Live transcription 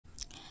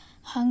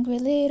Hungry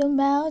little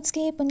mouths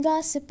keep on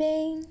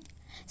gossiping.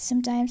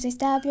 Sometimes they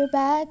stab your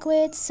back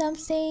with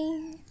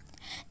something.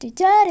 The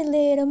dirty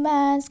little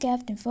minds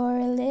captain for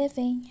a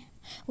living.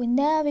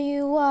 Whenever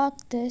you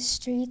walk the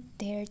street,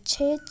 they're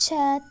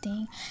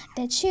chit-chatting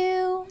that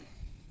you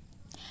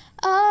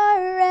are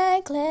a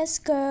reckless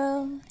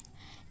girl.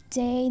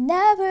 They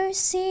never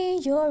see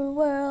your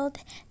world,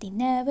 they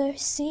never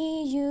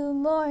see you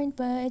mourn,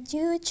 but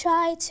you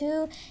try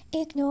to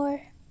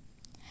ignore.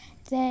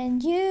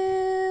 Then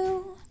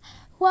you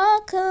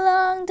walk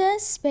along the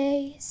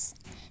space,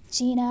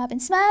 chin up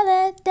and smile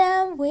at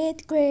them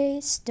with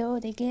grace, though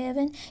they're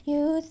giving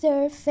you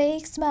their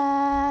fake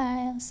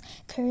smiles,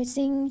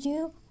 cursing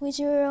you with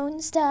your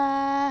own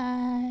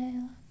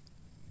style.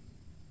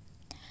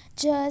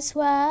 Just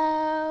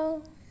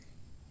wow,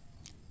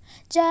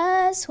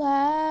 just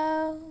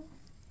wow,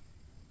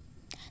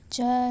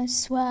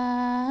 just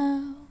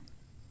wow,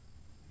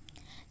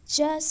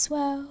 just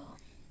wow.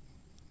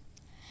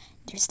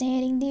 They're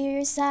standing near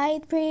your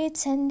side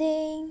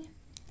pretending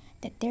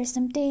that there's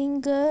something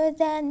good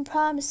and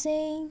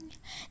promising.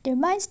 Their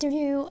minds stir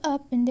you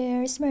up and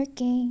they're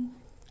smirking.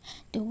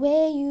 The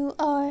way you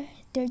are,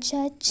 they're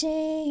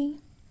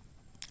judging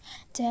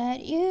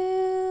that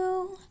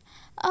you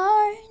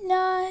are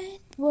not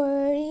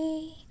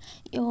worthy.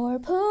 You're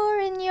poor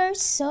and you're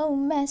so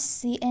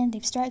messy, and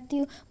they've struck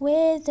you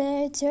with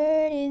the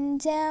dirt in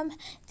them.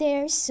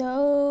 They're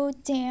so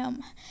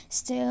damn.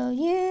 Still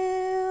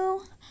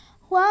you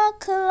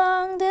walk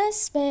along the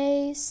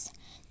space,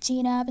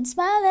 chin up and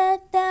smile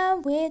at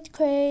them with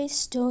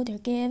grace, though they're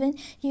giving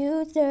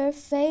you their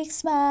fake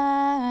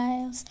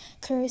smiles,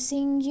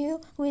 cursing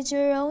you with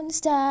your own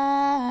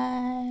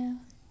style.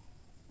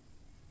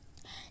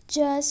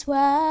 Just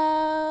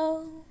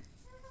wow,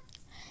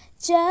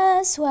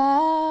 just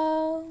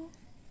wow,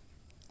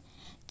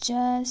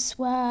 just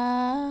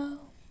wow,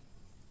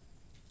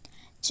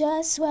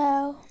 just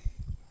wow.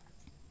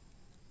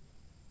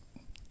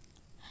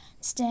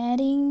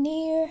 Standing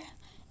near,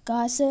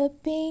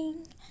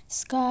 gossiping,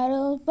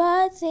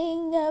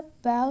 scuttlebuzzing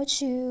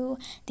about you.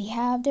 They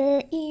have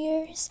their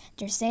ears,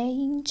 they're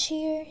saying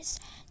cheers,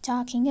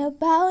 talking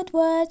about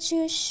what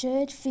you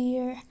should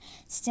fear.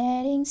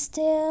 Standing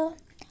still,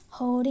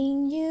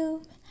 holding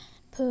you,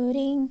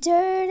 putting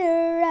dirt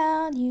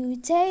around you.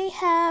 They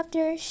have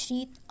their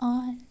sheet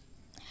on,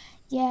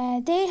 yeah,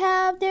 they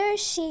have their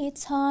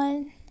sheets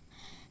on,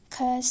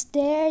 'cause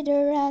they're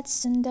the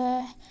rats on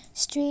the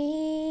street.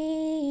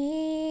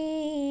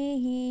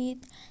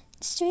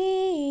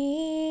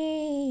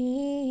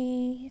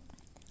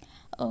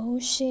 Oh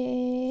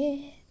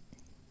shit,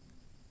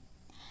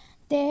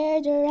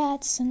 they're the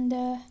rats on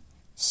the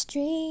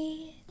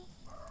street.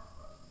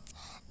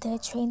 The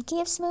train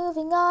keeps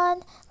moving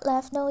on,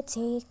 left no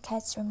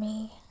tickets for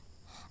me.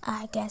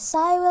 I guess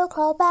I will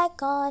crawl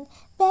back on,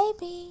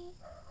 baby.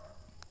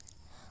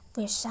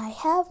 Wish I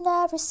have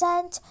never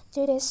sent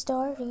to this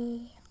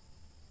story.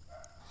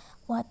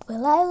 What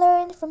will I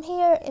learn from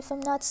here if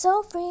I'm not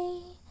so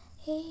free?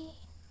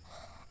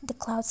 The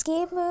clouds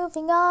keep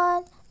moving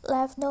on,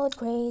 left no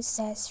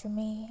graces for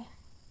me.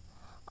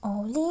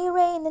 Only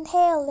rain and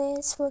hail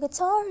is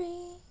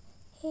purgatory.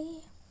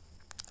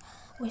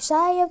 Wish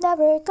I have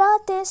never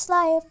got this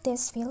life,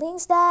 these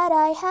feelings that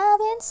I have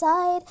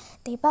inside.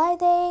 Day by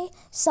day,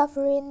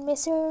 suffer in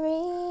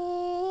misery.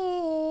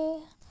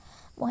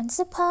 Once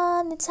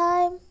upon a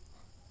time,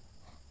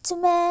 too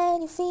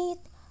many feet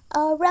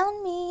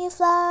around me, a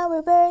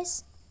flower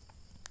burst.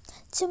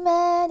 Too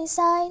many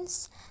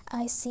signs,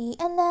 I see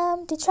an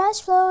empty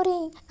trash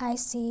floating, I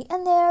see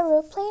an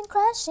aeroplane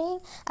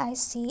crashing, I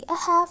see a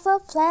half a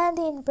plant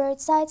in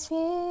bird's eye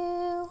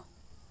view.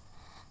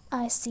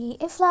 I see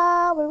a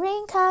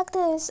flowering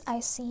cactus,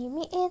 I see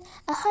me in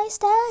a high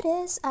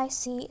status, I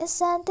see a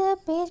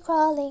centipede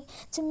crawling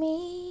to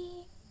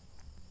me.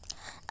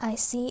 I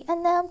see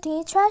an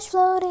empty trash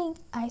floating,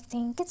 I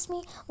think it's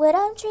me when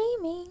I'm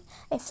dreaming,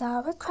 a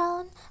flower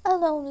crown, a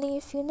lonely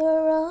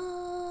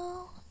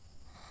funeral.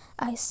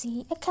 I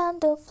see a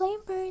candle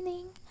flame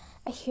burning,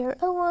 I hear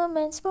a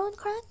woman's bone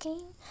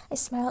cracking, I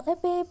smell a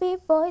baby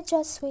boy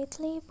just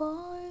sweetly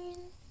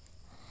born.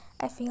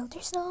 I feel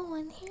there's no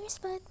one here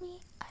but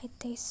me, I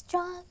taste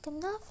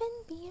stroganoff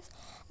and beef,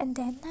 and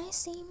then I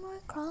see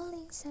more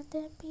crawling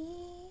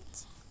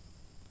centipedes.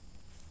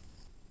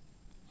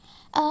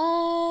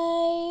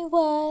 I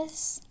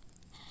was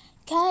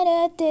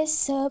kinda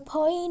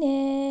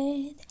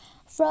disappointed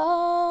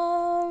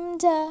from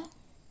the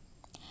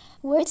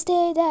words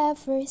they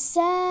ever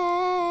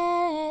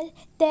said.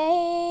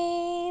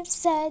 They've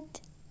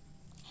said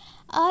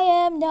I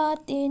am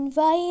not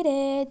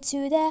invited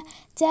to the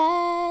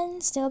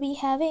dance they'll be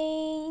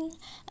having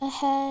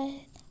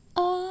ahead.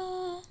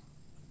 Oh,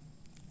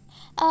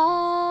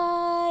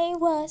 I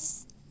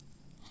was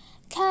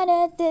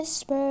kinda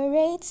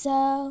desperate,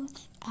 so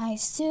I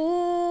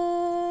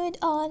stood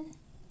on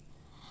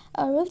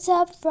a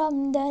rooftop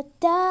from the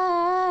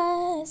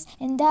dust,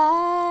 and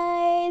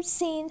I've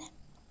seen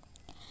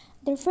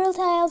their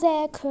fertile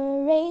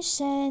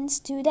decorations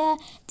to the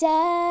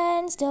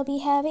dance they'll be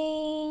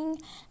having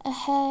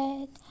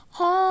ahead.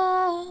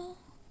 Oh,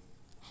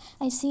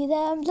 I see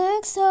them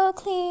look so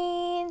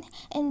clean,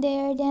 and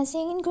they're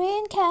dancing in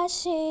green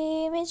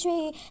cashmere.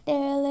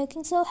 They're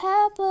looking so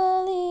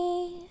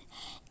happily.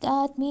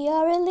 Got me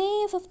a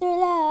relief of their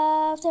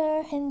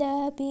laughter, and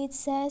the beat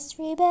says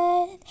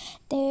ribbit.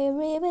 They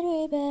ribbit,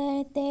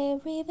 ribbit, they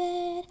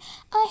ribbit.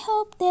 I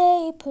hope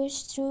they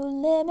push through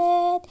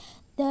limit.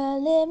 The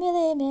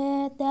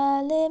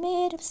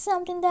limit of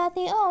something that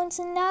they own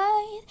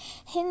tonight.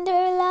 In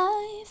their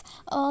life,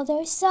 all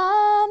their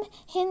some,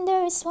 in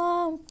their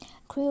swamp.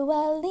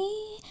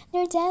 Cruelly,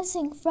 they're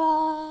dancing frogs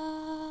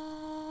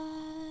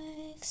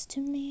to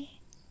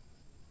me.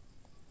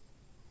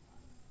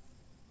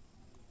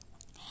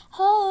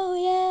 Oh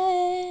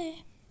yeah.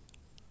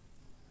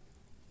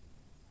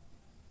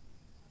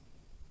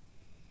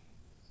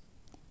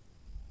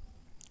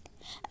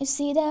 I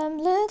see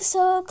them look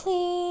so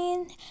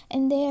clean,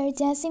 and they're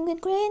dancing with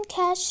green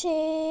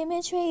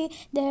cashmere.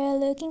 They're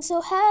looking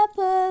so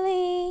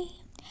happily.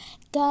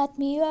 Got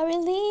me a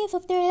relief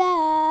of their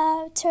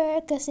laughter,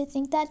 'cause they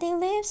think that they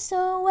live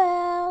so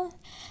well.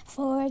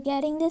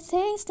 Forgetting the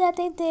things that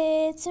they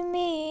did to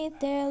me,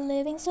 they're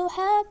living so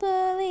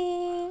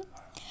happily.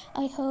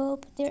 I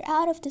hope they're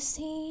out of the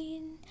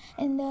scene,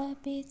 and the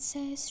beat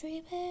says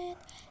ribbit,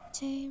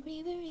 they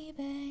ribbit,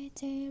 ribbit,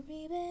 they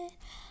ribbit.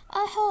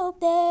 I hope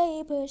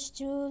they push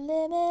through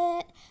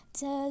limit,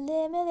 the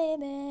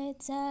limit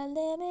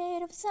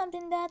of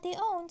something that they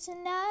own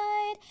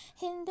tonight.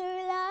 In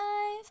their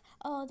life,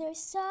 all their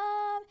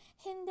some,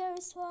 in their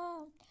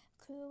swamp.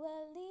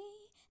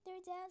 Cruelly, they're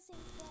dancing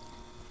fast.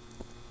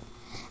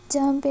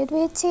 Dump it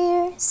with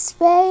tears,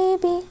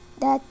 baby,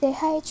 that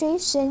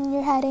dehydration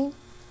you're hiding.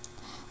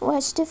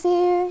 Watch the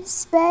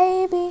fears,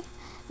 baby,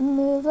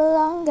 move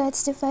along,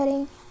 that's the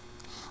fighting.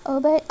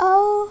 Oh, but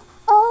oh,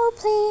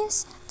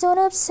 please, don't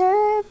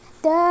observe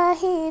the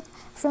heat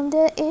from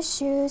the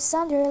issues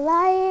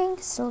underlying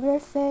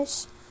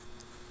silverfish.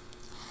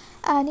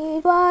 I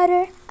need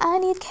water, I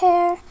need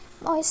care,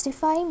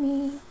 moistify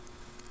me.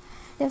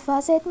 The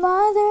faucet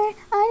mother,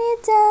 I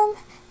need them,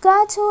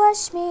 God to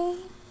wash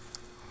me.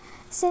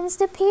 Since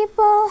the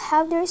people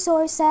have their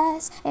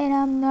sources, and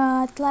I'm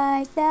not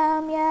like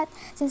them yet,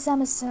 since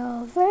I'm a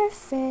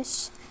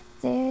silverfish,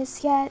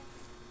 this yet.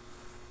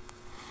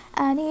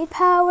 I need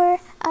power,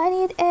 I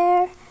need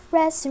air,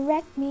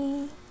 resurrect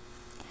me.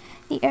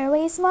 The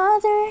airways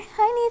mother,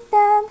 I need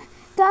them,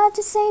 God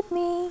to save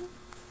me.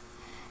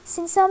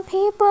 Since some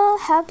people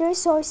have their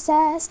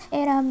sources,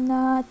 and I'm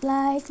not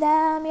like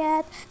them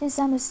yet, since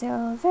I'm a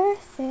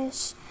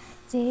silverfish,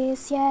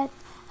 this yet.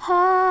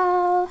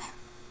 Oh,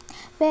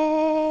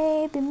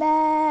 baby,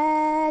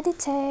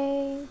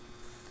 meditate,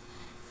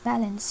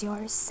 balance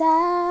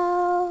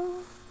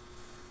yourself.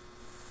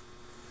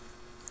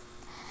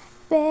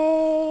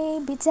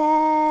 Baby,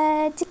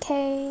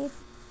 dedicate,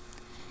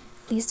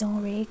 please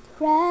don't regret.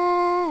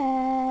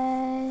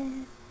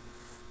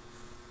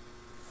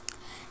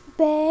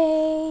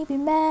 Baby,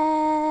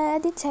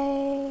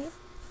 meditate,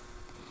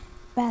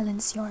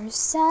 balance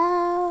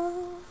yourself.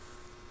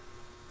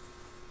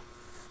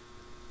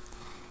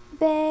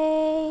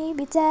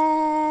 Baby,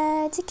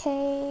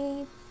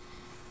 dedicate,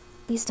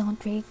 please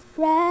don't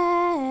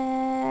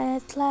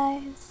regret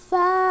life.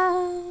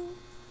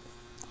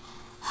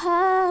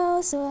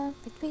 How so up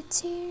with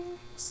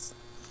tears,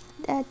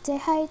 that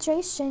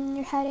dehydration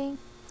you're hiding.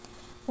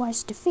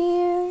 Watch the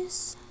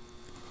fears,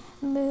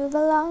 move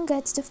along,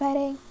 gets to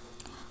fighting.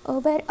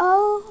 Oh, but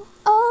oh,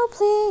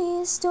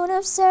 please don't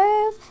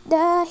observe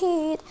the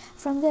heat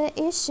from the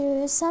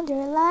issues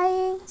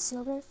underlying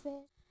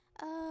silverfish.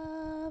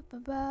 Up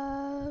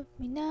above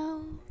me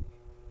now,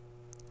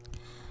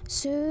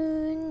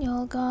 soon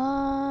you're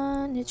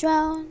gonna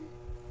drown.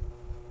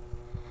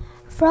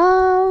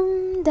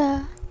 From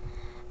the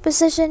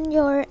position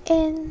you're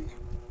in,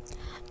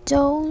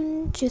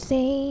 don't you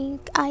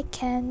think I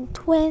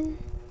can't win?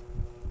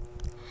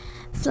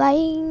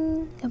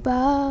 Flying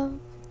above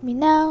me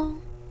now,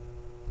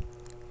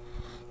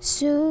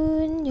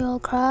 soon you'll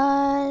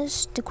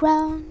crush the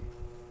ground,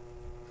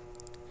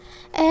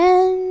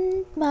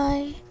 and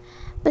my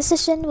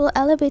position will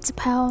elevate a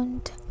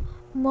pound,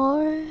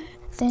 more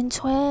than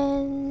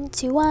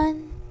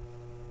 21.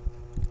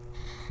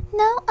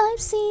 Now I've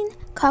seen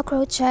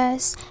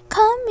cockroaches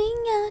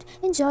coming out,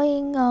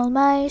 enjoying all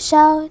my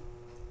shout.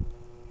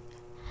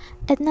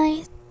 At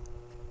night,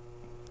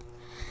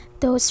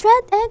 those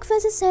red egg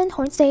faces and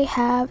horns they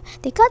have,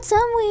 they got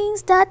some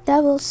wings that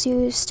devils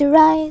used to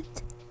ride.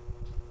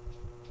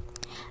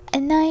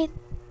 At night,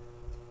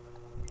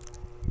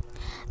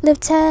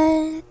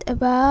 lifted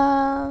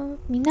above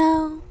me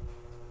now,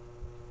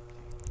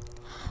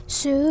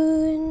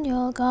 soon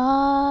you're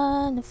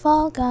gonna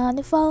fall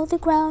the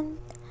ground.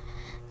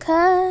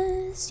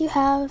 'Cause you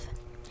have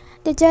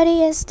the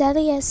dirtiest,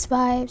 deadliest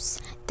vibes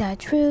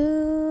that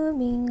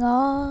rooming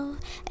all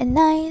at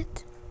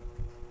night.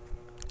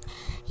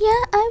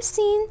 Yeah, I've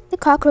seen the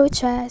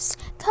cockroaches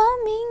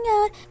coming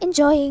out,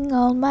 enjoying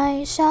all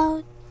my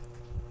shout.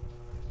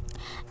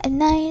 at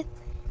night.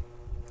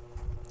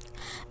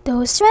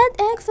 Those red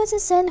egg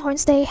faces and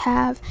horns they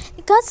have,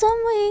 they got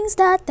some wings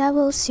that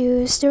devils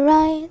use to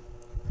ride.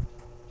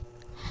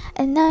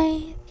 At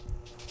night,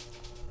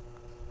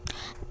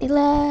 they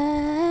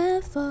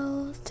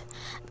leveled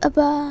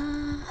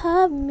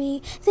above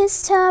me.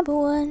 This time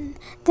one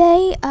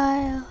day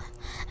I'm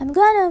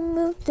gonna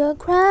move the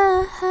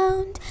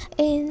ground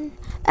in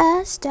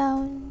a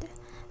sound,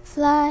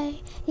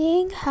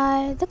 flying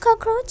high. The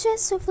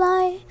cockroaches will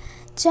fly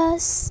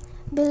just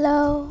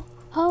below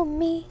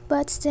me,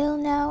 but still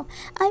now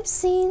I've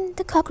seen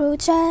the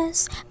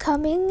cockroaches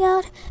coming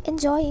out,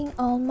 enjoying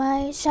all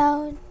my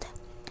shout.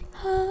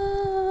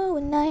 Oh,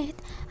 at night,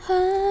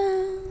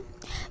 oh,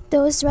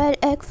 those red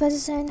egg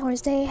faces and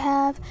horns they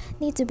have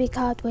need to be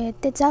caught with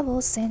the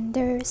devils in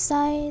their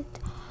sight.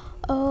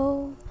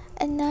 Oh,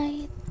 at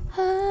night,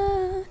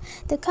 oh,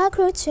 the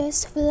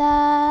cockroaches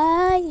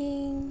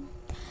flying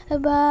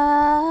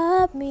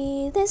above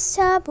me. This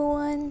time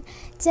one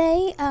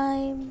day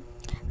I'm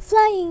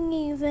flying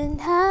even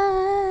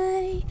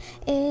high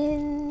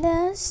in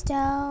the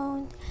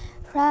town,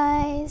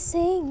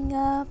 rising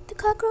up. The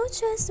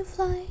cockroaches to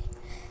fly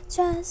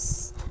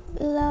just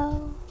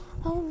below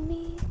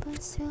me,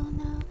 but still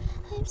now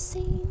I've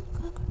seen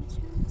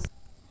cockroaches.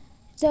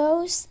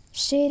 Those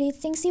shitty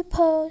things you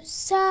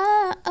post,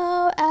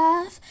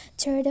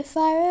 after the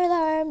fire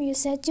alarm you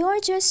said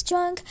you're just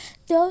drunk.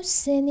 Those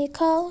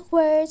cynical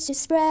words you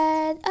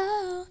spread,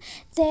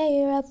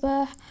 they're up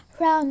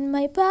around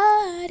my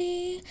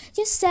body.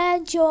 You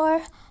said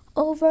you're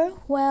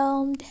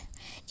overwhelmed.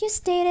 You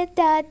stated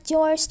that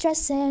you're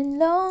stressed and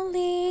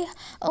lonely.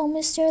 Oh,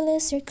 Mr.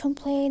 Lizard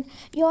complained,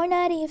 you're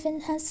not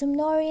even handsome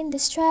nor in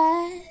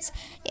distress.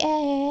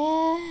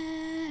 Yeah,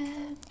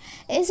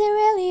 is it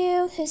really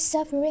you who's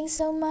suffering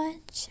so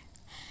much?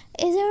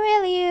 Is it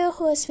really you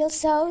who has felt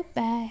so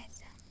bad?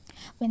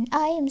 When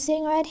I am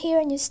sitting right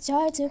here and you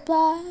start to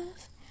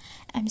bluff,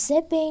 I'm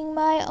sipping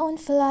my own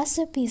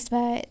philosophies,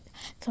 but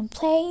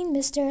complain,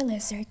 Mr.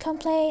 Lizard,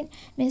 complain,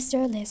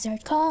 Mr.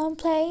 Lizard,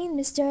 complain,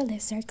 Mr.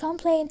 Lizard,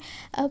 complain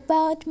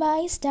about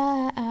my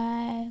style,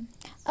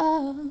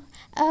 oh,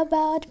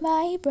 about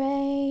my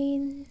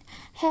brain.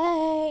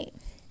 Hey,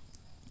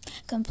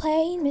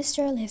 complain,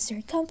 Mr.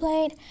 Lizard,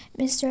 complain,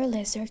 Mr.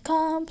 Lizard,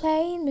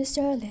 complain,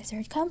 Mr.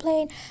 Lizard,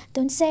 complain.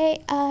 Don't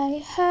say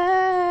I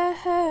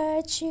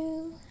hurt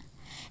you,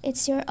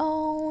 it's your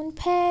own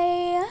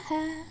pain.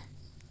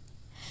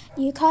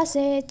 You cause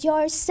it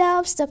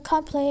yourself, stop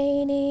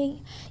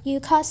complaining. You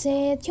cause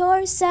it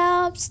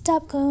yourself,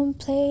 stop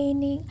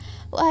complaining.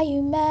 Why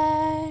you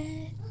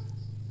mad?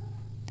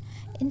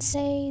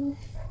 Insane.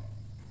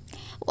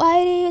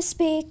 Why do you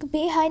speak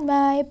behind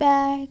my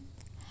back?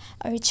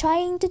 Are you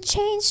trying to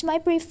change my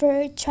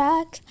preferred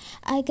track?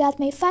 I got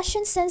my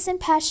fashion sense and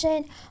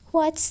passion.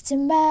 What's the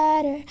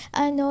matter?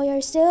 I know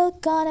you're still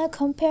gonna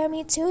compare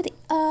me to the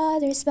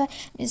others, but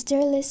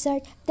Mr.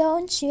 Lizard,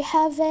 don't you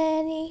have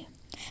any?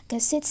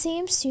 'Cause it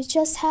seems you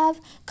just have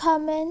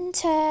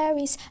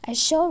commentaries. I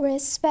show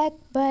respect,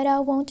 but I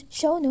won't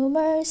show no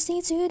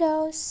mercy to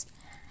those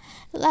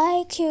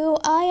like you.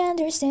 I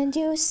understand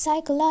you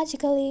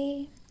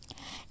psychologically,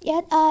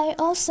 yet I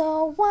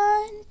also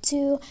want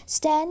to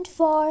stand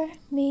for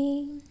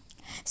me.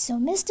 So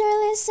Mr.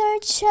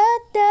 Lizard,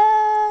 shut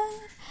the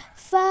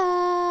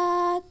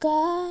fuck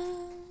up.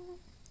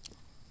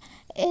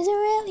 Is it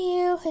really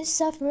you who's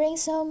suffering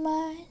so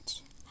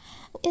much?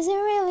 Is it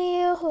really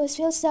you who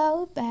feels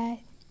so bad?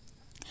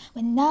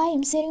 When I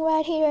am sitting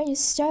right here and you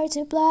start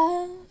to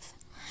bluff,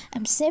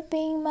 I'm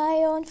sipping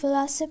my own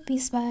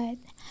philosophies, but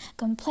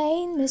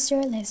complain,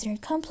 Mr. Lizard,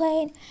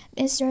 complain,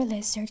 Mr.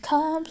 Lizard,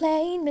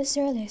 complain,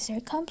 Mr.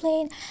 Lizard,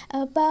 complain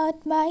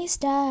about my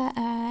style,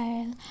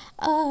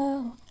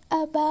 oh,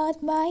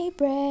 about my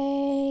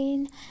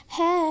brain.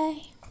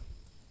 Hey,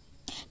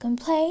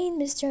 complain,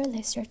 Mr.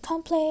 Lizard,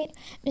 complain,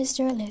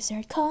 Mr.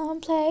 Lizard,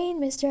 complain,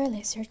 Mr.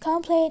 Lizard,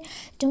 complain.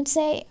 Don't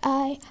say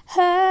I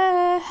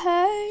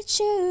hurt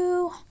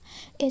you,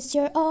 it's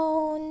your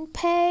own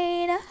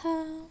pain.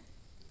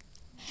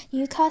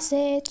 You cause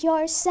it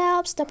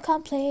yourself, stop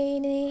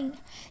complaining.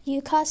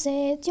 You cause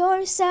it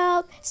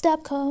yourself,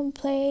 stop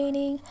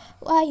complaining.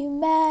 Why you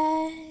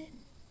mad?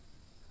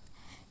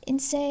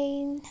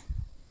 Insane.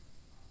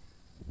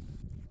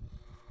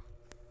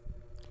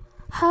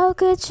 How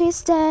could she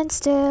stand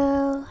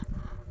still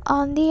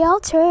on the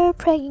altar,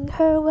 praying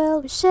her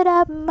will? We should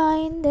have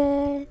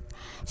minded.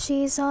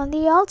 She's on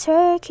the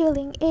altar,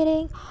 killing,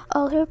 eating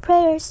all her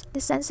prayers. The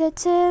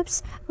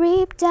sensitives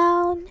reap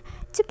down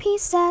to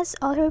pieces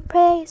all her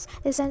praise.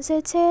 The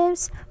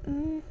sensitives,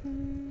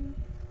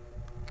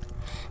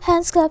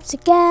 hands clapped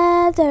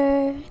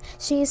together.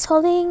 She's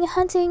holding a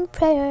hunting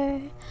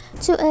prayer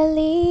to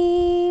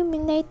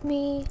eliminate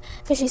me,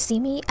 'cause she see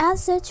me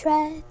as a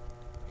threat.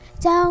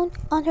 Down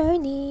on her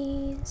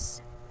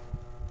knees,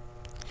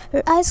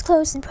 her eyes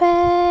closed in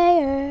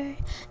prayer.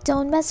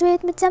 Don't mess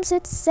with me, damn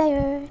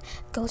soothsayer.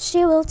 Cause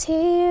she will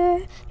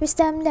tear your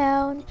stem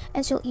down,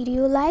 and she'll eat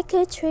you like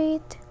a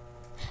treat.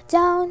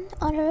 Down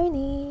on her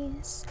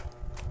knees,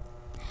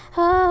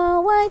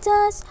 Oh, why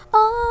does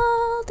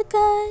all the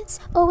gods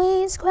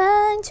always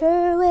grant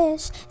her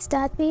wish? Is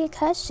that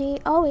because she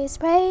always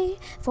pray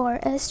for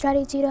a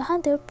strategy to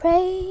hunt the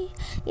prey?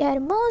 Yet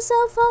most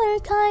of all her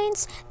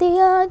kinds, they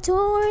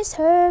adores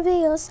her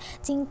veils,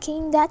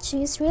 thinking that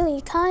she's really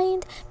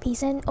kind.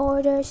 Peace and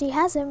order, she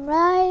has them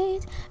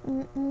right.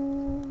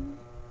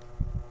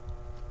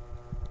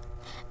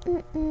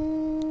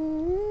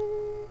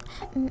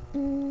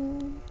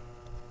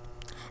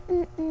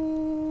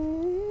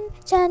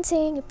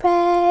 Chanting a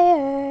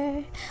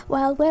prayer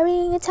while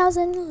wearing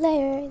 1,000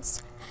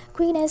 layers.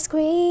 Green as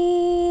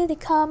green, the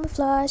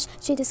camouflage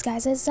she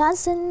disguises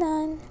as a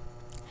nun.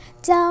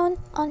 Down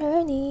on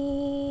her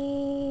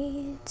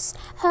knees.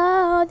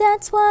 Oh,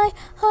 that's why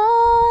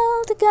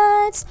all the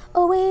gods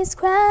always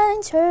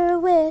grant her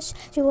wish.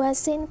 She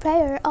was in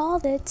prayer all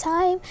the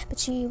time, but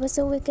she was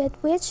a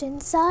wicked witch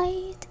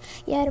inside.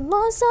 Yet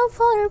most of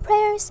all her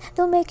prayers,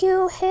 they'll make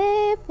you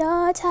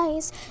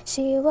hypnotize.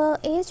 She will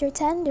eat your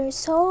tender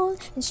soul,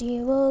 and she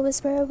will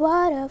whisper,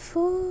 what a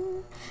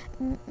fool.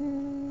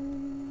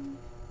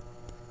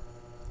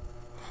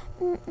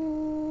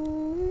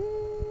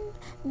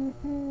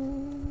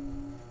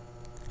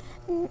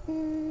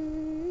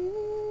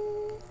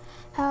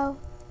 How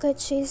could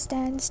she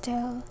stand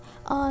still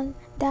on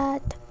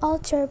that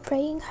altar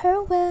praying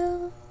her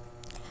will?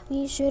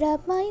 We should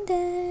have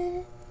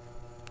minded.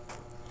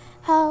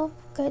 How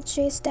could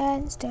she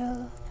stand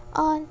still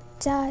on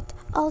that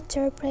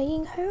altar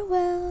praying her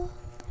will?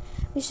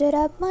 We should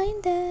have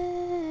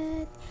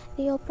minded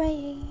the old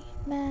praying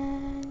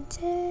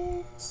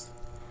mantis.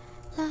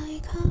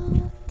 Like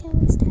how can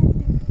we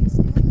stand there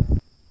still?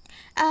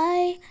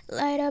 I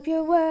light up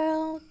your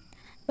world,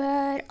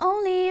 but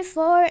only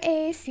for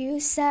a few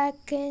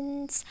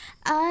seconds.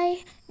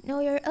 I know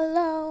you're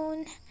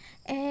alone,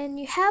 and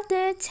you have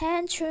the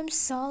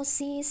tantrums all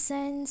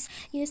seasons.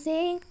 You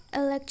think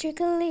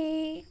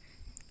electrically.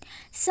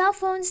 Cell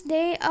phones,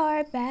 they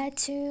are bad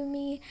to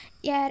me,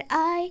 yet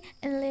I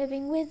am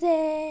living with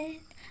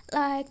it,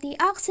 like the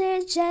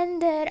oxygen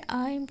that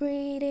I'm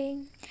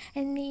breathing.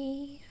 And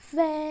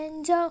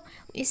even though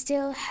we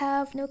still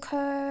have no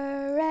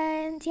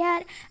current,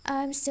 yet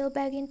I'm still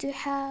begging to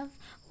have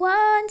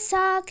one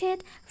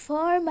socket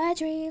for my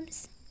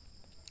dreams.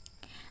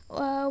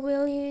 What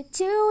will you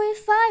do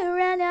if I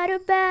ran out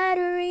of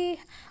battery?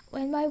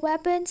 When my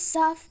weapon's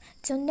off,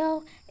 don't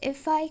know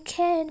if I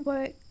can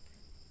work.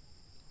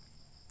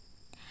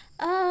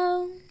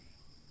 Oh,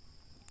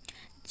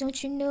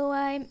 don't you know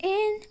I'm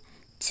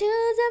into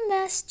the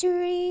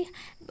mastery?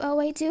 But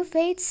why do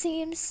fate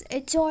seems a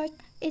dork,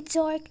 a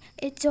dork,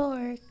 a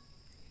dork?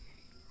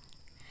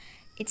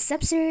 It's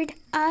absurd,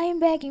 I'm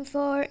begging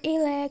for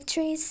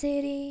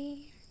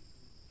electricity.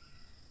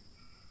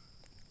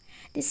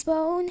 This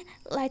phone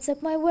lights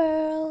up my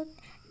world.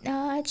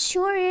 Not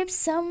sure if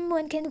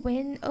someone can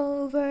win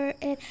over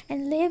it,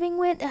 and living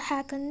with a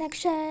hack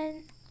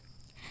connection.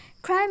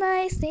 Crime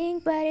I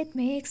think, but it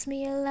makes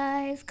me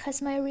alive,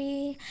 'cause my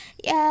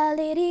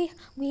reality,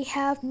 we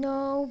have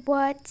no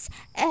watts,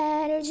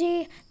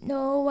 energy,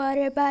 no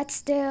water, but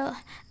still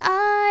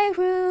I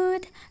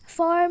root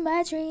for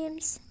my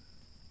dreams.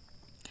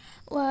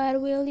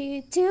 What will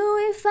you do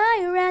if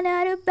I ran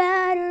out of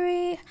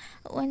battery?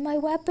 When my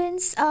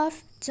weapon's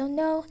off, don't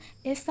know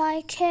if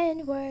I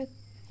can work.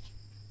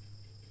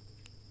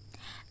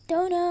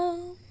 Don't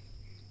know.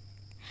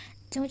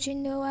 Don't you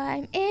know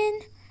I'm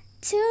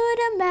into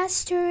the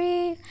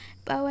mastery?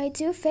 But why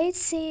do fate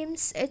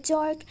seems a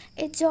dork,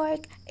 a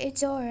dork, a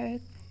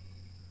dork?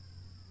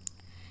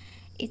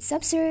 It's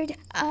absurd,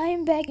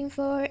 I'm begging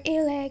for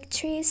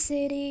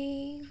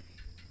electricity.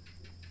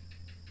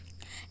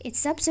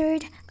 It's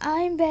absurd,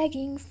 I'm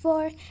begging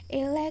for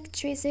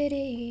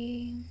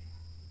electricity.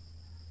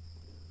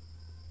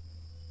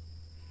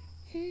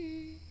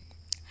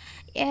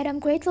 Yet I'm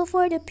grateful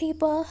for the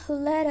people who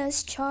let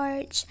us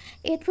charge.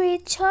 It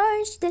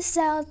recharged the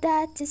cell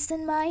that is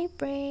in my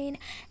brain,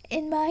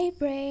 in my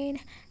brain,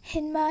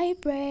 in my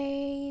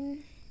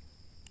brain.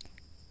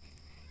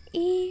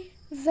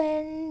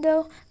 Even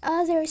though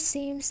others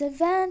seems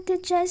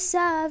advantages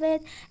of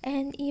it,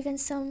 and even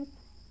some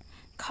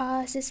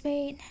causes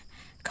pain,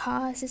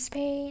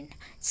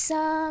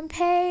 some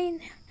pain.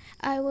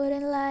 I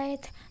wouldn't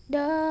light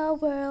the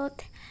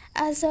world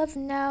as of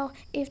now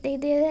if they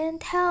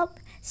didn't help.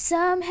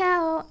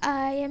 Somehow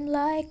I am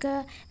like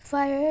a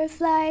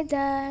firefly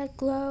that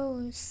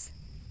glows,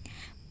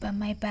 but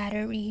my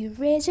battery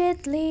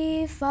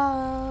rigidly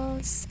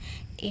falls.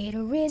 It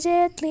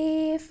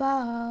rigidly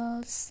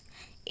falls.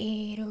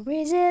 It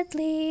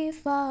rigidly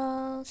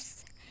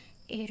falls.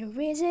 It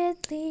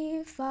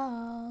rigidly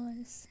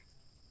falls.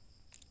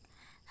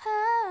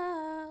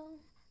 Oh,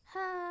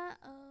 oh,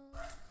 oh.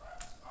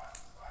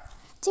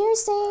 Dear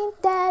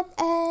Saint Dad,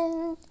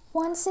 and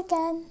once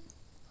again,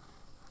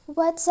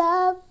 what's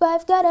up?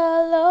 I've got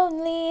a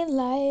lonely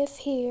life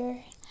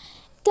here.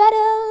 Got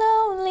a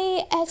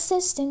lonely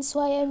existence,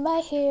 why am I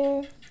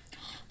here?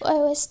 Why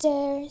was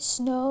there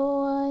no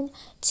one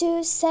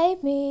to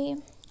save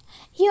me?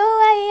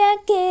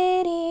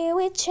 Yoayakiri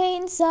with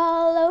chains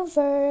all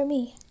over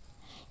me.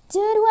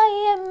 Dude,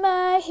 why am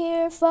I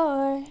here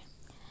for?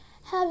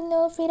 Having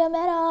no freedom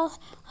at all.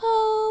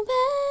 Oh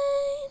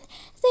man,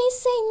 they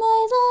say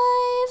my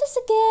life is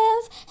a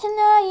gift and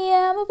I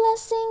am a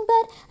blessing,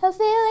 but I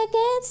feel like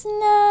it's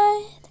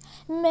not.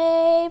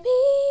 Maybe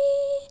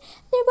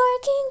they're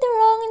barking the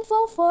wrong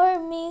info for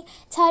me.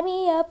 Tie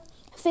me up,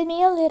 feed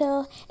me a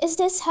little. Is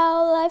this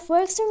how life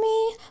works for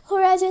me,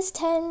 or I just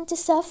tend to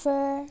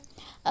suffer?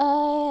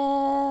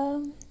 I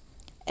am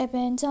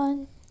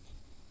abandoned,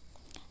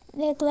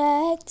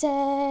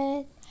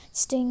 neglected,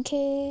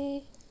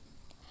 stinky,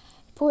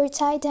 poor,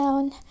 tied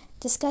down,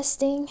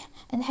 disgusting,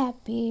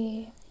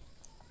 unhappy.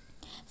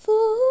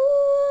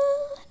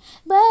 Fool,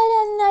 but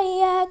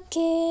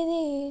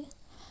anayakiri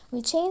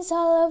with chains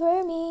all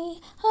over me.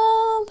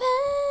 Oh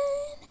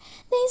man,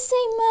 they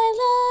say my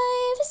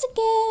life is a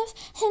gift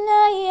and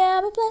I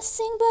am a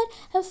blessing, but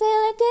I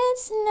feel like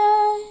it's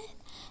not.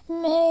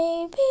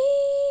 Maybe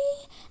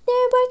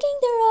they're barking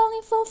the wrong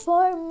info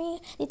for me.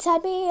 They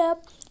tied me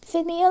up,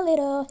 feed me a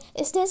little.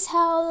 Is this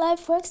how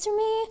life works for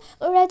me,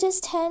 or I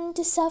just tend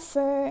to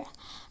suffer?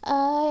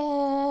 I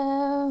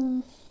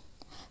am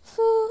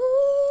fool,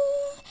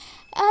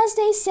 as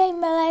they say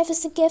my life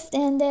is a gift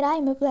and that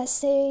I'm a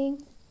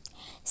blessing.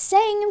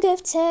 Saying I'm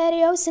gifted,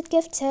 you're also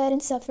gifted in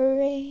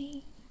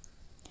suffering.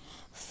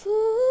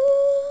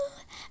 Fool,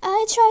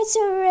 I tried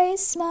to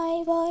raise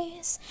my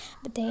voice,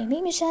 but they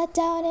made me shut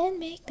down and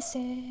make me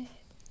sick.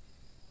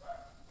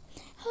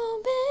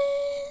 Oh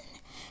man,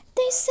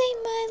 they say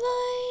my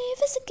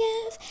life is a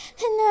gift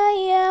and I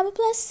am a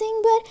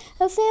blessing, but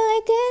I feel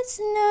like it's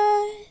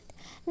not.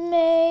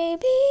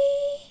 Maybe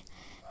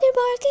they're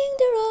barking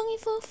the wrong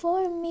info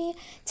for me.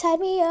 Tied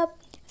me up,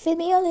 feed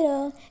me a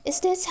little. Is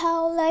this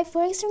how life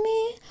works for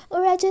me,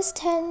 or I just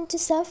tend to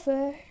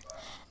suffer?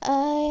 I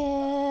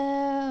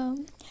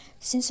am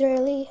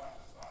sincerely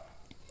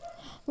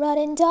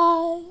rotten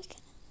dog,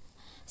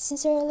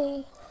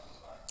 sincerely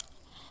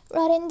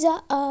rotten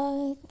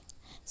dog,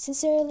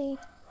 sincerely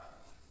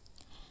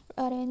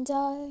rotten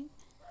dog,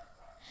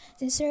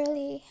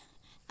 sincerely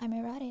I'm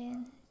a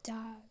rotten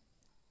dog.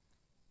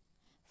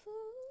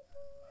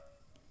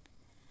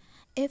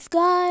 If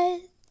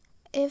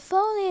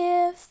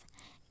only if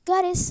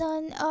God is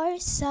on our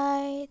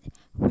side,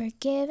 we're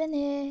given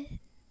it.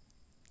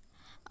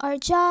 Our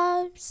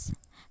jobs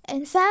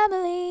and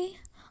family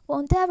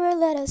won't ever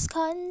let us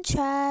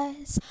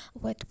contrast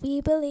what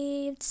we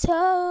believed.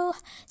 So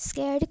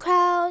scared the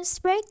crowds,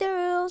 break the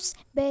rules,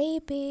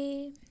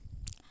 baby.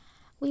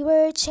 We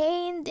were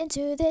chained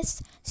into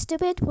this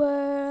stupid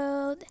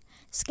world.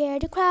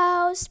 Scared the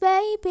crowds,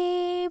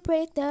 baby,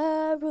 break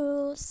the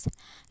rules.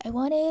 I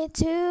wanted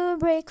to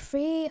break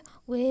free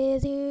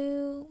with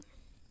you.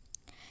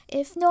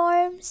 If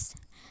only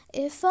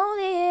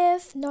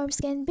if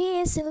norms can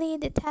be easily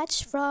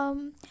detached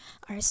from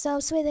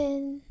ourselves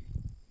within,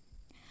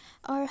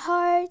 our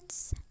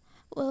hearts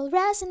will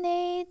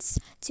resonate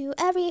to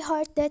every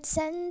heart that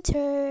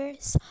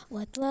centers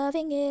what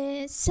loving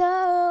is.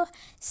 So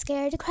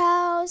scare the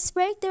crowds,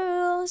 break the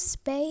rules,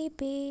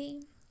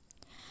 baby.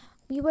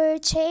 We were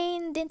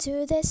chained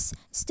into this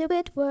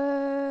stupid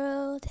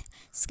world.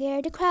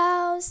 Scare the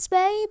crowds,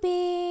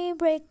 baby,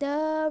 break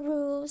the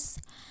rules.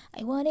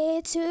 I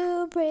wanted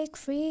to break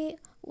free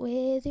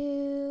with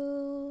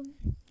you.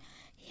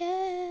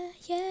 Yeah,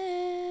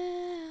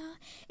 yeah.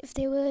 If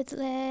they would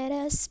let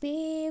us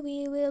be,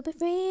 we will be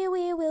free,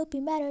 we will be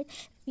mattered.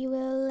 If you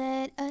will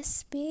let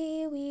us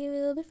be, we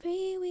will be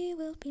free, we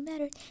will be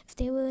mattered. If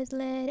they would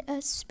let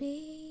us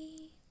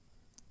be.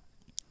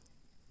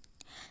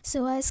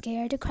 So I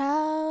scare the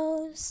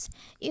crowds,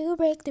 you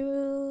break the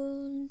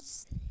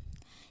rules.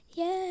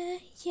 Yeah,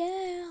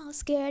 yeah, I'll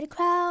scare the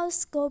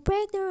crowds, go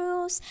break the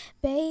rules,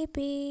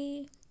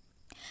 baby.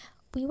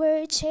 We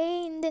were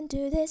chained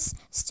into this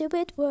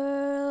stupid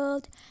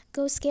world.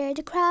 Go scare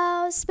the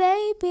crowds,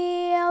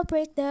 baby, I'll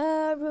break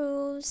the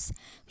rules.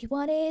 We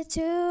wanted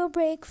to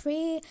break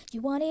free, you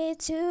wanted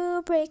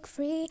to break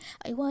free.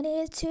 I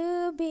wanted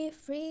to be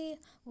free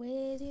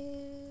with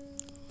you.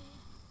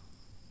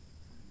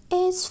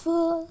 It's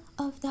full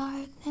of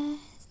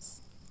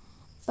darkness,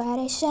 but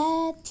I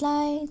shed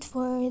light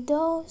for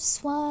those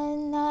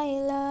one I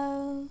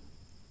love.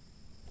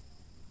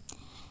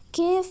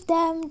 Give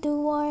them the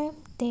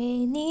warmth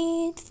they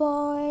need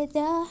for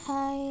the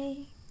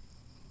high.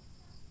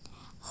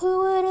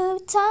 Who would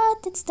have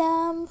thought it's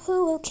them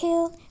who will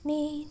kill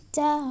me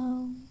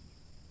down?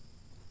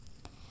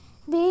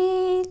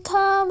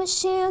 Become a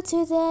shield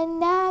to the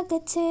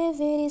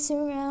negativity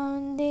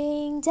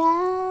surrounding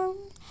them.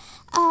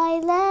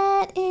 I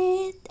let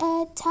it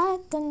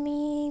attack on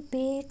me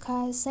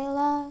because I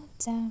love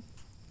them.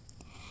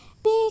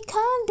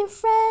 Become their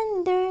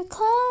friend, their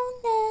clown,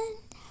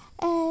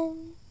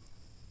 and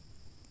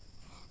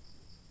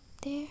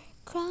they're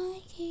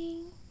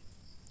crying,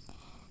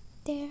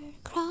 they're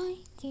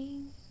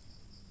crying,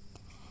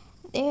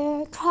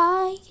 they're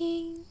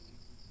crying,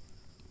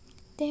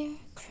 they're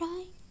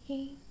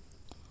crying.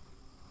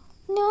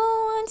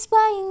 No one's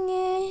buying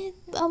it,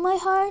 but my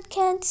heart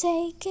can't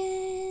take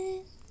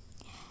it.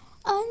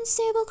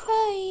 Unstable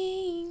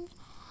crying,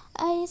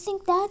 I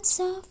think that's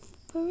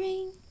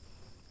suffering.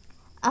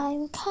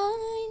 I'm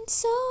kind,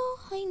 so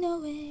I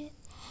know it.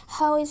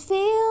 How it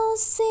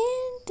feels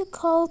in the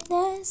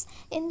coldness,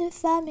 in the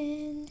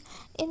famine,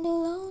 in the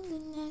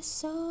loneliness.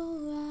 So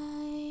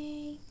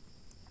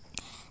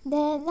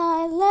then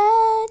I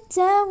let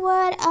them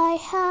what I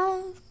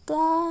have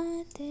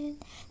got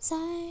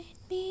inside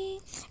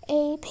me,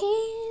 a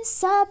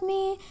piece of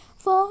me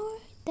for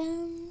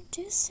them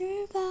to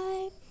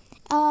survive.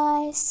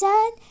 I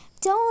said,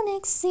 don't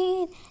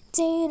exceed,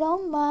 they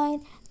don't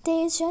mind,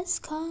 they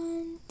just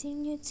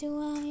continue to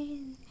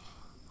whine,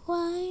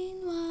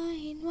 whine,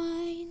 whine,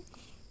 whine.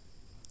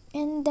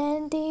 And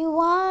then they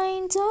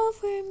whined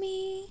over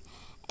me,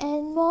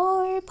 and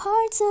more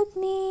parts of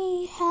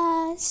me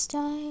has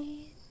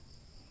died.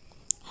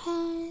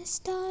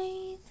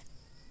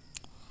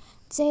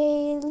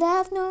 They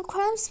left no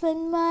crumbs but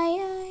my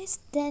eyes,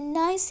 then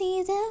I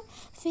see them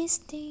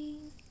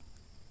feasting,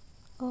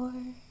 or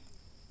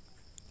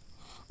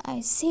I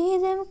see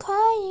them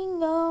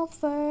crying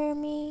over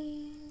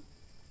me.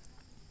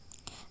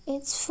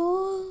 It's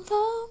full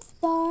of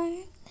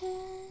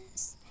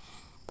darkness,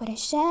 but I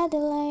shed the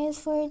light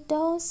for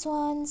those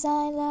ones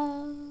I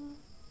love.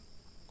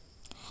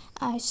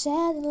 I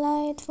shed the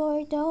light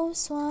for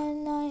those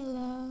ones I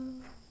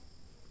love.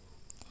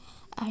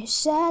 I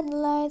shed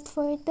light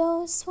for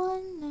those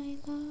one I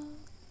love.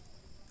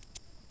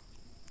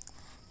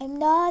 I'm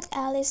not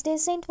Alice,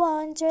 this ain't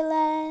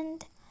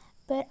Wonderland,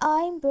 but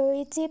I'm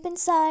buried deep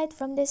inside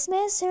from this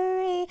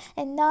misery,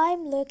 and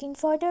I'm looking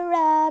for the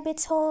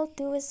rabbit's hole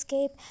to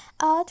escape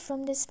out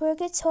from this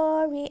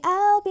purgatory.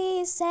 I'll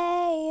be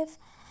safe.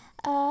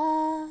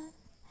 Ah,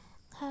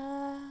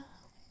 ah,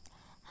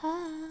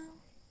 ah.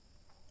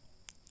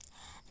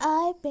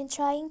 I've been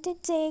trying to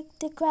dig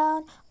the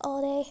ground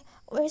all day.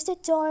 Where's the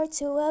door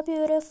to a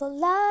beautiful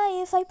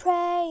life? I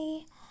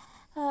pray.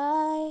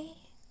 I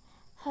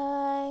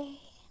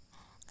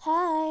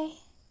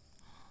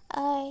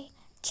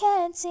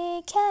can't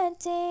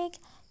dig.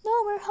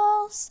 No more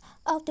holes.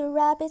 Of the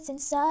rabbits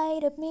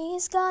inside of me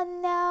is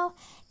gone now.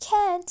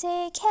 Can't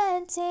dig.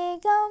 I'm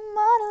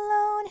all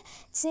alone,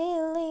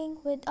 dealing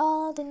with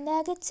all the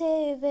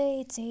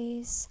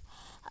negativities.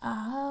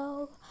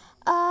 Oh,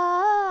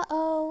 oh,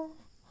 oh.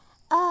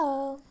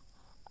 Oh,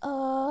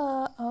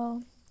 oh,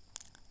 oh,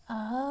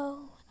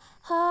 oh,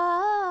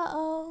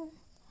 oh,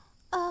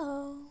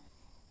 oh.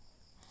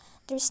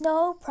 There's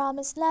no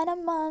promised land,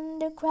 I'm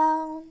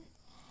underground.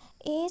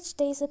 Each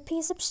day's a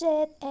piece of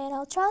shit and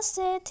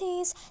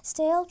atrocities.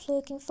 Still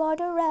looking for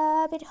the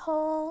rabbit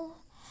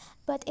hole,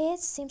 but it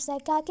seems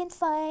like I can't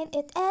find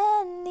it.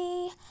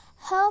 Any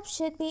help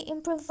should be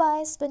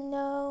improvised, but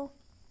no.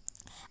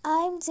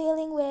 I'm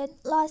dealing with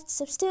lots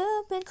of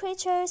stupid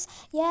creatures,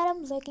 yet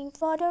I'm looking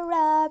for the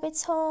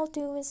rabbit's hole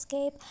to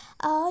escape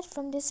out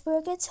from this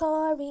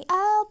purgatory.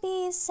 I'll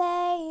be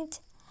saved.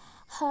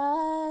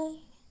 I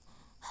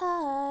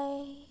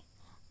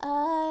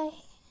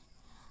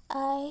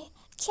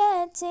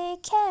can't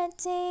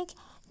dig.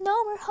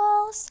 No more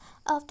holes.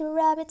 Of the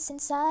rabbits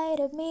inside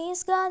of me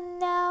is gone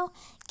now.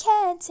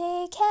 Can't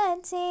dig.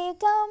 I'm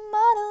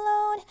all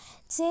alone,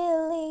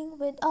 dealing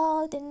with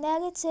all the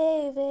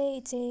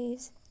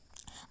negativities.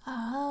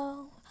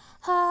 Oh,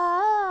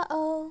 oh,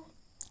 oh,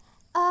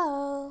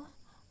 oh,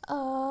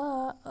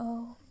 oh,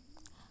 oh,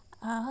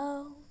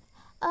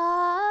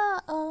 oh,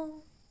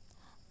 oh,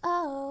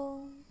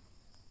 oh.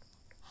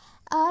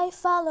 I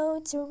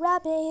followed the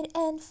rabbit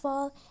and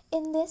fall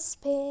in this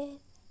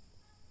pit.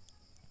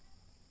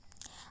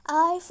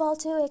 I fall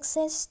to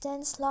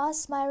existence,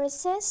 lost my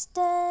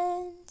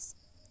resistance.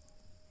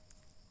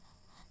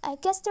 I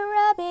guess the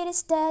rabbit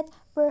is dead,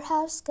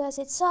 perhaps 'cause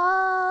it's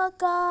all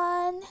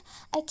gone.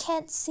 I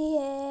can't see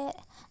it.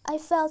 I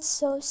felt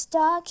so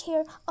stuck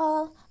here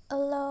all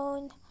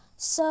alone,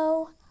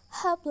 so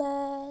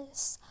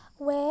helpless.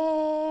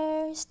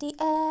 Where's the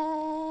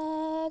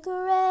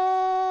egress?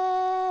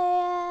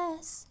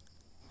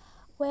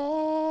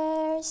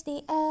 Where's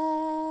the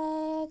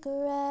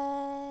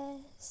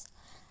egress?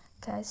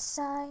 'Cause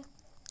I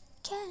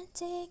can't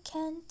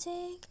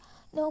dig.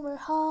 No more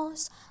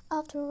holes.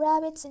 Of the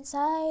rabbits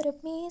inside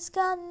of me is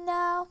gone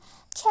now.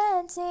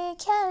 Can't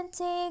dig. I'm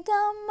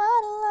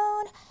all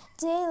alone,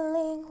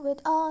 dealing with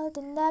all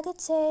the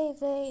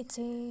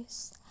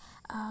negativities.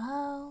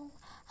 Oh,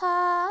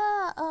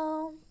 oh,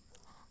 oh,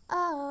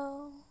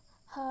 oh,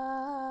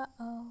 oh,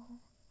 oh,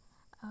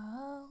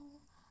 oh,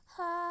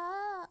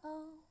 oh,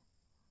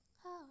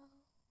 oh.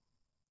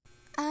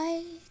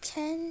 I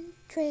can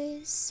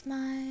trace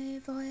my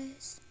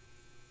voice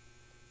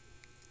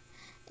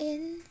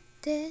in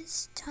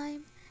this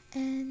time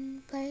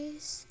and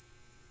place,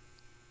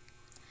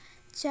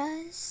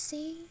 just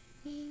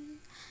singing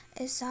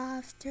a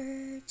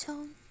softer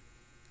tone.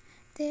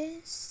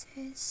 This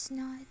is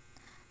not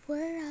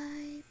where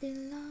I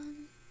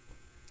belong,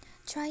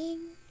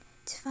 trying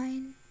to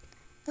find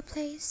a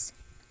place,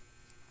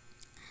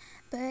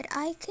 but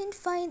I can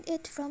find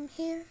it from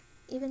here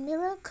even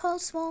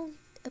miracles won't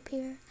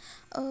appear.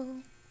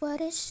 Oh, what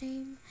a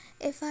shame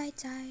if I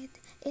died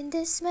in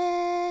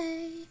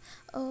dismay.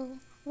 Oh,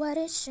 what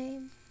a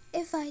shame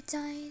if I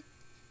died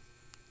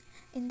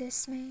in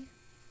dismay.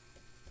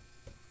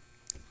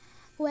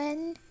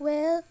 When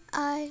will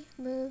I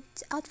move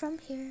out from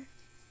here?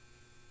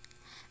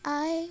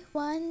 I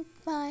want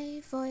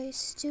my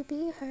voice to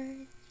be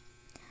heard.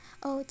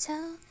 Oh,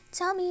 tell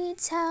me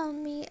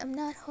I'm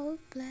not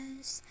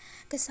hopeless,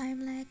 'cause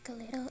I'm like a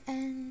little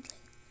endling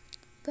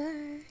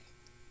bird.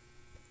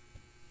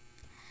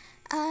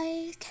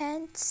 I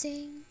can't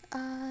sing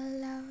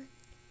aloud,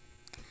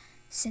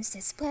 since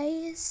this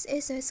place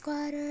is a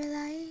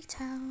squatter-like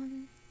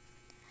town.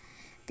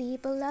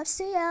 People love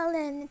to yell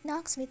and it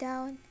knocks me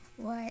down.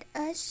 What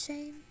a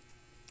shame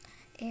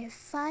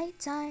if I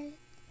died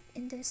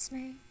in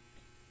dismay.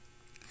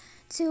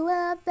 To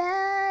a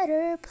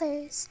better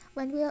place,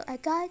 when will I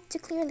get to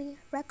clearly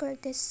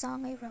record this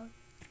song I wrote?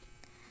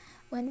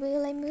 When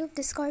will I move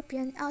the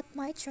scorpion out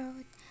my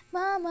throat?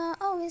 Mama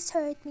always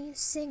heard me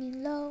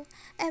singing low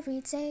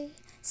every day.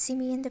 See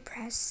me in the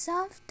press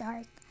of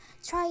dark,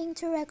 trying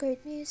to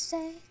record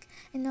music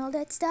and all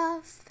that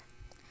stuff.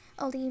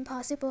 All the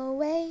impossible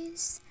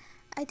ways,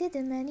 I did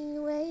them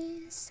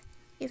anyways,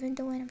 even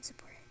though when I'm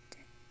supported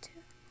to.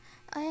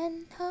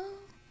 And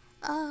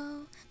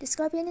oh, the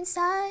scorpion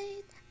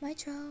inside my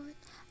throat.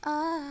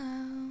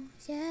 Oh,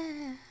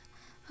 yeah.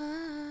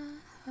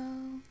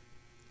 Oh.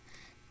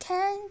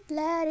 Can't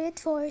let it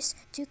force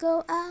to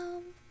go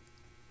out.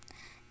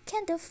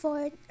 Can't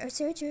afford a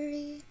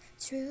surgery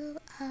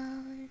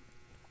throughout.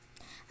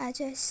 I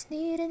just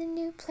needed a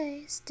new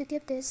place to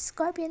give this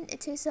scorpion a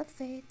taste of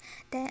fate.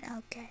 Then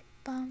I'll get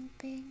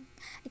bumping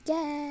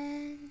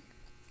again.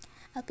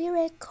 I'll be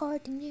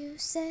recording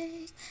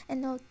music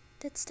and all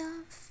that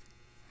stuff.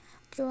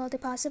 Through all the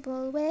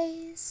possible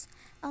ways,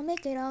 I'll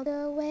make it all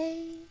the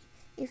way,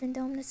 even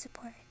though I'm not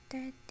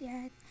supported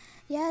yet.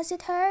 Yes,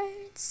 it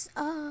hurts,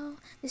 oh,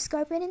 the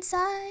scorpion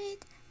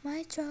inside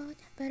my throat.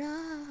 But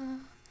I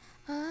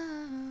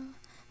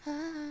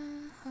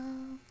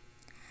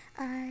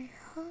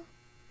hope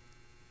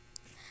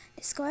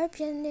the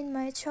scorpion in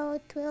my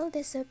throat will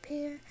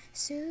disappear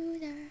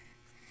sooner.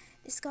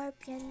 The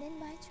scorpion in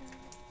my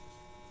throat.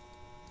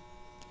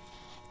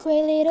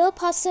 Gray little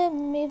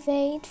possum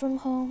evade from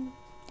home.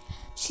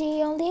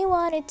 She only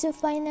wanted to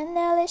find an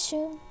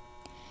LSU.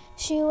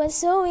 She was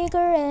so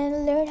eager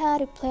and learned how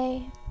to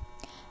play.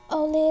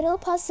 Oh, little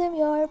possum,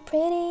 you're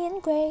pretty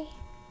and gray.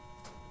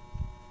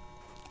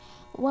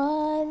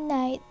 One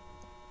night,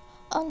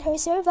 on her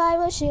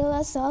survival, she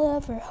lost all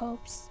of her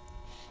hopes.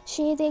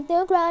 She dig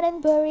the ground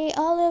and bury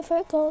all of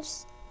her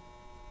ghosts.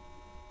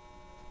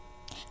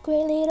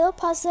 Gray little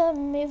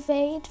possum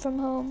evade from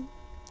home.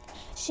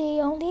 She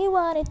only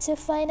wanted to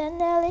find an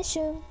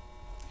LSU.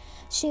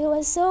 She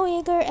was so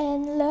eager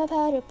and loved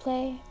how to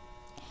play.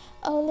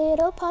 Oh,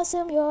 little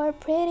possum, you're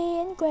pretty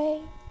and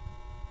gray.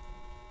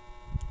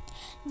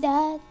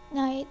 That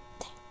night,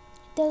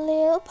 the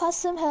little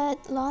possum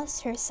had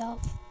lost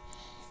herself.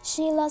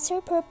 She lost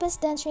her purpose,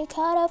 then she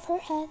cut off her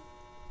head.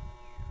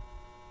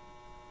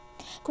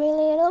 Gray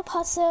little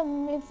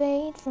possum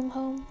evade from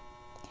home.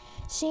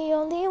 She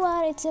only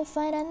wanted to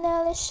find an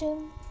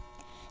LSU.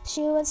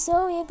 She was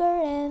so eager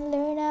and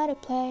learned how to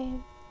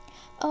play.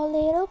 Oh,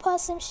 little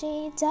possum,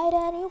 she died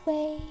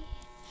anyway.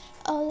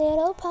 Oh,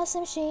 little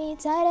possum, she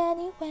died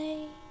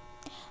anyway.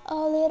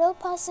 Oh, little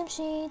possum,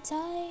 she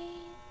died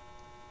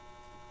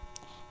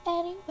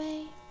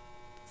anyway.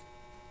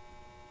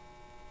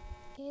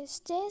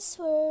 Is this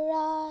where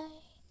I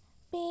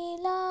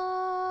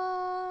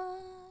belong?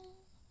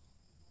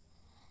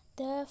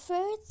 The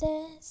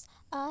furthest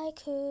I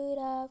could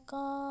have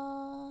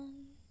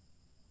gone.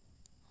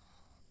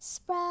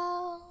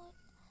 Sprout,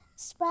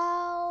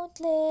 sprout,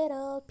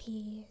 little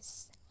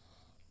peas.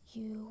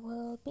 You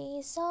will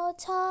be so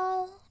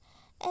tall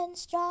and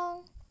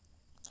strong.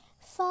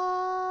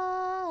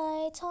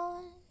 Fight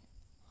on,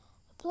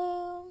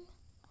 bloom,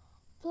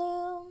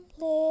 bloom,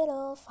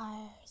 little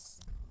fires.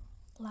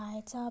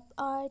 Light up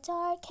our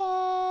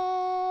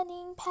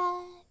darkening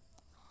path.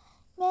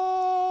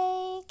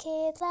 Make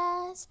it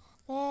last,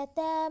 let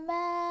the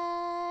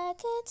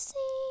maggots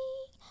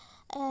sing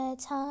a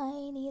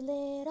tiny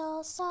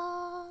little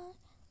song.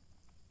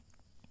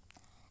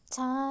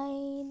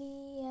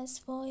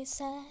 Tiniest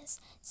voices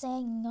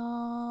sing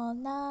all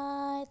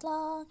night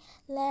long.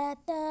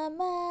 Let the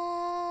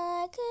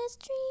maggots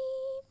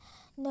dream,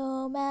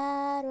 no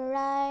matter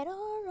right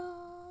or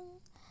wrong.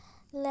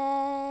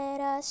 Let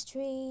us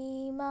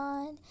dream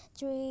on,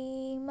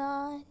 dream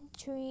on,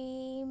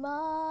 dream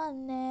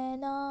on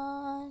and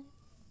on.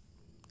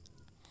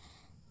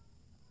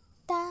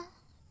 Da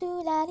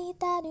do la di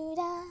da do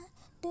la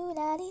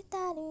di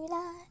da do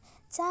la.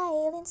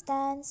 Silence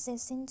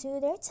dances into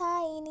their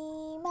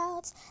tiny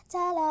mouths.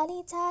 Da la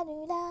di da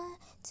do la,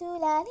 da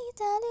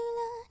do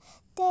la.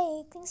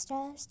 They cling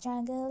straps,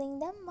 strangling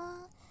them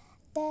all.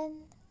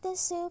 Then the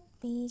soup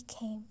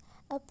became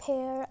a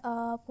pair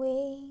of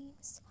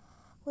wings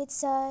with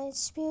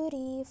such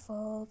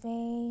beautiful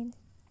veins.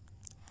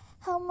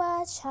 how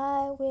much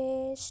I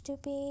wish to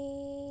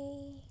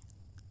be.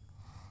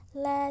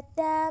 Let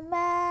the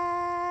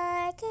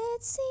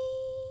maggots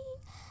sing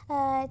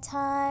a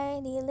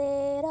tiny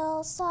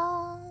little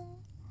song.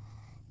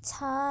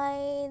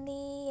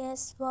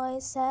 Tiniest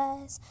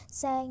voices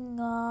sang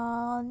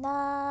all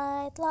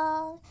night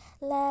long.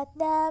 Let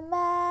the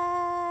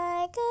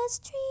maggots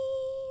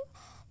dream,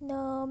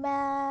 no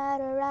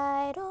matter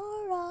right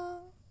or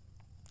wrong.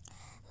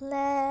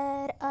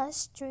 Let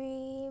us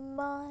dream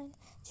on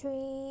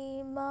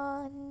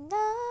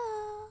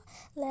now.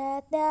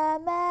 Let the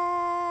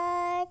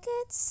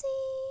maggots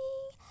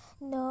sing,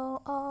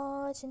 no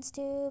audience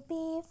to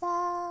be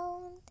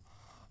found.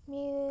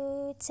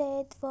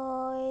 Muted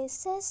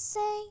voices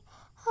sing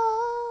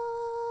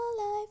all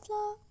life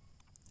long.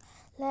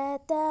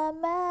 Let the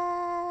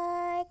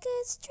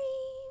maggots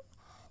dream,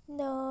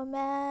 no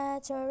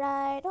matter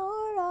right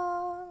or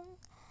wrong.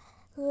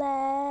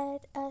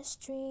 Let us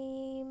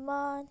dream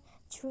on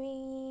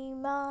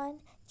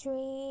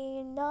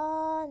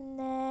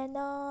and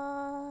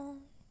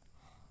on.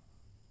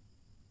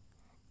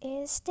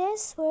 Is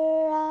this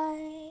where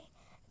I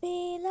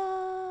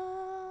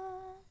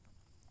belong?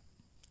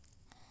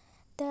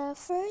 The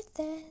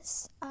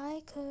furthest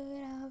I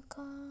could have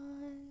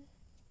gone.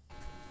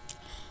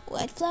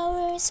 White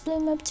flowers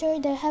bloom after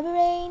the heavy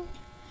rain,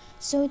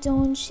 so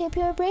don't shape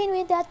your brain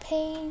with that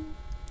pain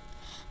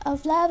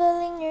of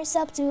leveling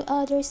yourself to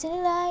others'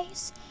 in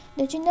lies.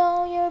 Don't you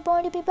know you're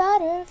born to be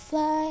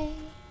butterfly?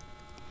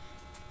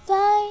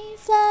 Fly,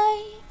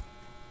 fly,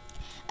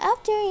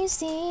 after you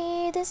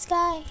see the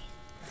sky.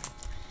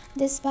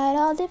 Despite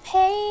all the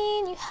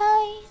pain you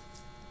hide,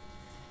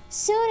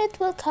 soon it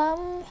will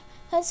come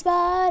as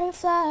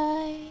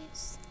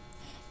butterflies.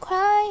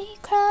 Cry,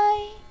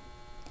 cry,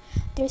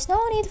 there's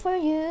no need for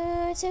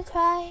you to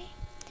cry,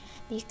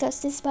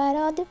 because despite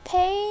all the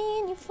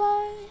pain you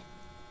find,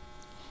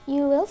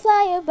 you will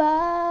fly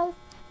above,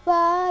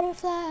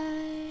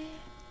 butterfly.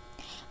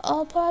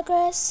 All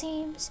progress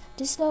seems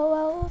to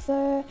slow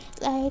over,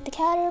 like the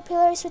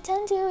caterpillars we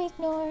tend to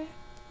ignore.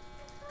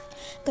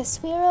 'Cause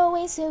we're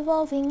always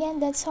evolving,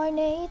 and that's our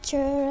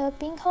nature, a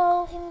being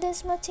whole in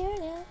this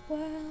material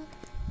world.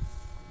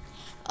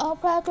 All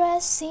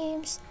progress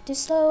seems to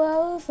slow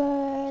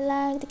over,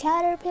 like the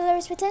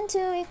caterpillars we tend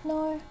to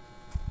ignore.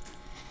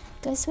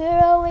 'Cause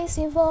we're always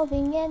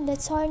evolving, and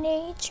that's our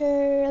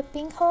nature, a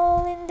being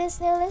whole in this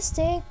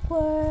nihilistic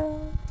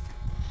world.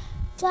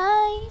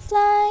 Fly,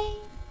 fly,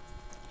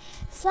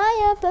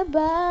 fly up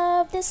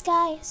above the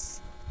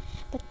skies.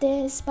 But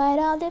despite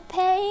all the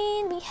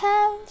pain we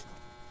have,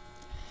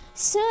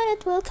 soon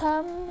it will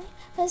come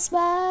as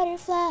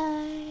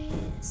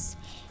butterflies.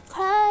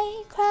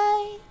 Cry,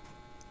 cry,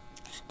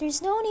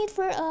 there's no need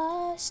for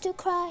us to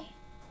cry,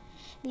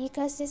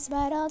 because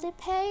despite all the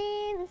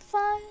pain we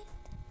find,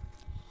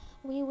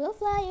 we will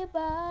fly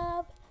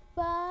above,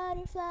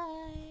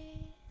 butterfly.